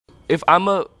if I'm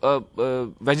a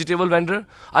vegetable vendor,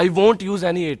 I won't use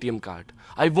any ATM card.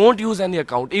 I won't use any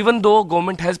account, even though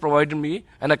government has provided me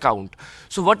an account.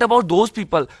 So what about those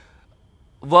people?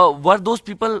 Were those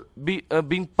people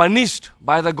being punished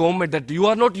by the government that you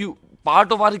are not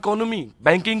part of our economy,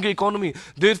 banking economy,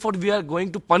 therefore we are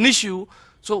going to punish you?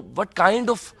 So what kind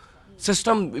of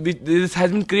system this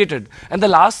has been created? And the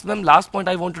last point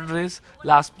I wanted to raise,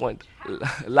 last point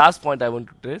I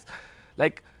wanted to raise,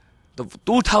 like the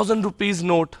 2,000 rupees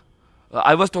note.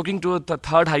 I was talking to the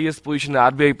third highest position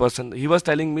RBI person. He was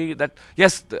telling me that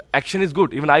yes, the action is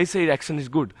good. Even I say action is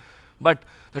good, but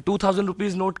the 2,000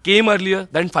 rupees note came earlier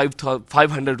than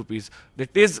 500 rupees.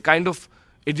 That is kind of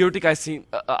idiotic, I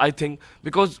think,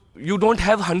 because you don't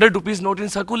have 100 rupees note in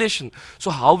circulation. So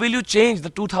how will you change the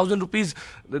 2,000 rupees?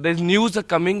 There's news are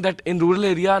coming that in rural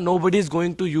area nobody is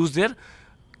going to use their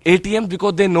ATM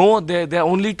because they know there are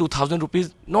only 2,000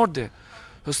 rupees not there.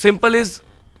 So simple is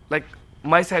like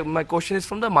my question is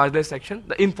from the marginalized section,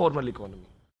 the informal economy.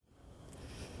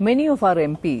 Many of our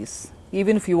MPs,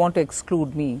 even if you want to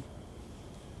exclude me,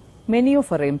 many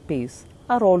of our MPs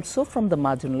are also from the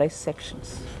marginalized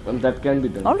sections. And that can be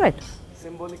done. All right.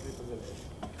 Symbolic representation.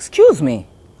 Excuse me,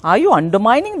 are you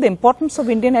undermining the importance of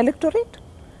Indian electorate?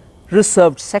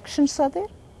 Reserved sections are there.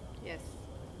 Yes.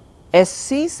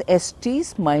 SCs,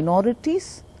 STs,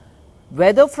 minorities,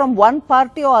 whether from one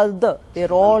party or other,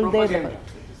 they're all there.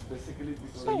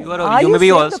 So you may be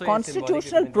saying also the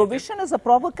constitutional provision is a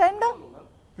propaganda?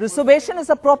 Reservation is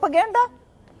a propaganda?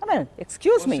 I mean,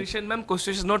 excuse me. Ma'am,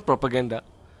 constitution is not propaganda.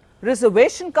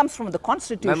 Reservation comes from the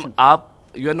constitution. Ma'am,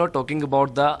 you are not talking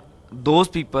about those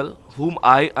people whom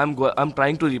I'm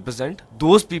trying to represent.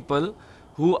 Those people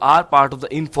who are part of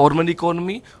the informal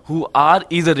economy, who are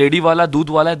either ready wala,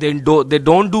 doodh wala, they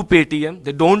don't do Paytm,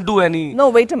 they don't do any. No,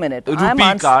 wait a minute.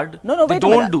 Rupee card. No, they wait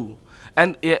don't a minute. do.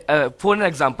 And for an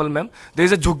example, ma'am, there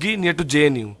is a jhuggi near to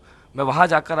JNU. मैं वहाँ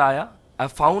जाकर आया. I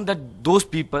found that those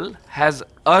people has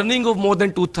earning of more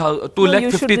than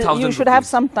 2,50,000. You should have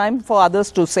some time for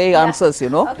others to say answers, you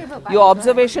know. Okay, your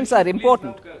observations are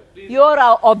important. Your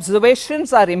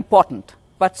observations are important,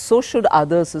 but so should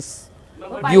others'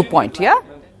 viewpoint, yeah?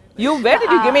 Where did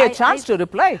you give me a chance to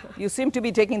reply? You seem to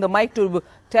be taking the mic to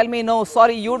tell me, no,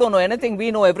 sorry, you don't know anything,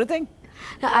 we know everything.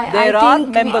 No, there are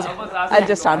members. I'll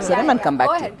just answer him and come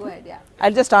back to you. Go ahead, yeah.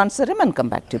 I'll just answer him and come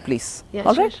back to you, please. Yeah,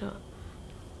 all right? Sure.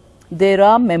 There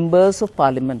are members of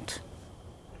parliament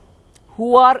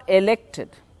who are elected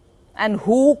and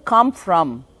who come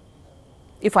from,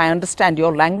 if I understand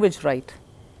your language right,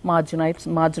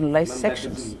 marginalized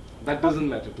sections. That doesn't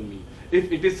matter to me. If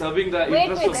it is serving the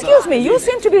interest of... Excuse me, you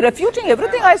seem to be refuting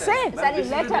everything I say.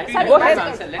 Go ahead.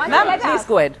 Ma'am, please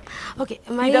go ahead. Okay,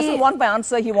 he doesn't want my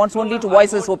answer, he wants only to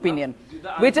voice his opinion.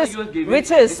 Which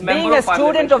is being a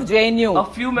student of JNU.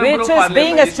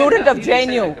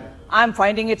 I'm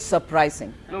finding it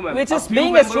surprising. Which is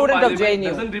being a student of JNU.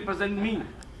 Doesn't represent me.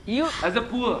 As a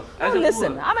poor.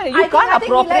 Listen, I mean, you can't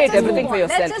appropriate everything for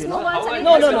yourself, you know.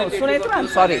 No, Sunitra, I'm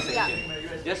sorry.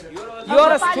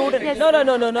 You're a student.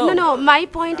 No, my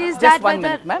point is just that... 1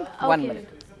 minute, ma'am. 1 minute.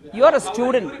 You're a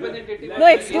student. No,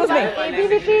 excuse me.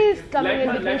 ABVP is coming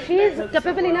in between. She is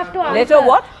capable enough to answer. Later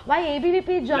what? Why ABVP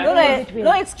is jumping in between?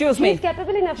 No, excuse me. She is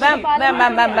capable enough to Ma'am.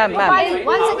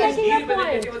 Once again, your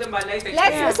point.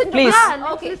 Let's listen Please. to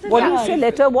her. Okay. What did you say?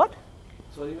 Letter what?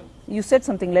 Sorry, you said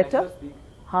something letter?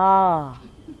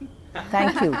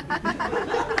 Thank you.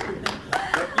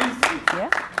 Yeah?